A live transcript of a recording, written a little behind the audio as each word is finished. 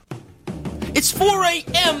It's 4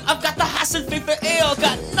 a.m. I've got the Hassenpfeffer ale.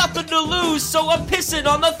 Got nothing to lose, so I'm pissing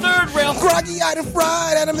on the third rail. Groggy-eyed and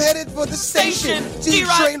fried, and I'm headed for the station.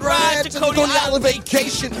 D-Train ride to Coney Island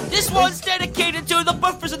vacation. This one's dedicated to the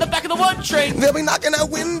buffers in the back of the one train. They'll be knocking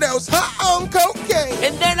out windows, hot on cocaine.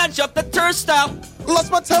 And then I jumped the turnstile,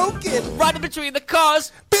 Lost my token, riding between the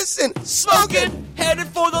cars, pissing, smoking, headed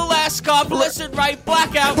for the last stop. Listen, right,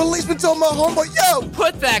 blackout. Policeman told my homeboy, yo,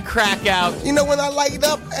 Put that crack out. you know when I light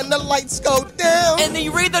up and the lights go down? And then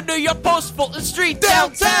you read the New York Post, Fulton Street,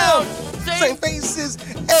 downtown. Same faces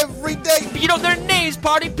every day. You know their names,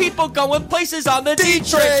 party people going places on the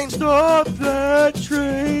D-Train. Stop that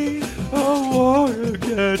train, I wanna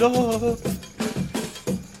get off.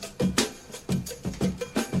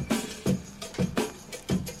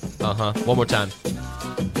 One more time.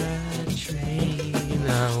 Stop that train,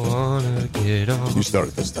 I wanna get off. You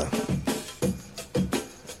started this time.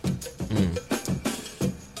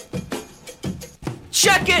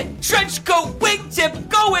 Check it, trench coat, wingtip,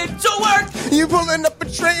 going to work. You pulling up a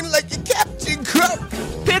train like you Captain Kirk.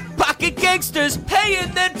 Pickpocket gangsters paying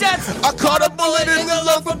their debts. I caught a bullet in the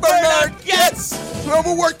love of Bernard Yes.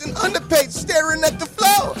 Overworked and underpaid, staring at the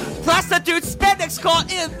floor. Prostitute spandex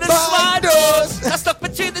caught in the slide Behind doors. doors. I stuck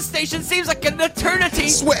between the stations, seems like an eternity.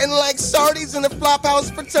 Sweating like sardines in the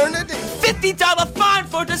Flophouse fraternity. $50 fine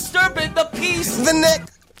for disturbing the peace. The neck,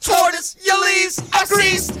 tortoise, Ulysses, I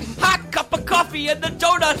seized. Hot cup of coffee and the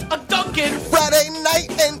donut, a Dunkin'. Friday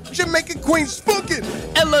night and Jamaican Queen spooking.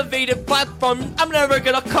 Elevated platform, I'm never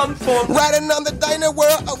gonna come for. Riding on the diner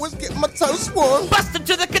where I was getting my toast warm. Busted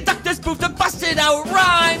to the conductor's booth and busted out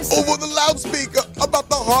rhymes. Over the loudspeaker about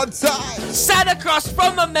the hard times. Sat across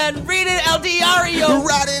from a man reading El Diario.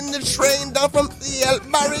 Riding the train down from the El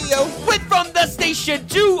Barrio. Went from the station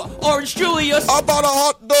to Orange Julius. I bought a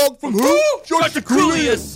hot dog from who? George Coolius.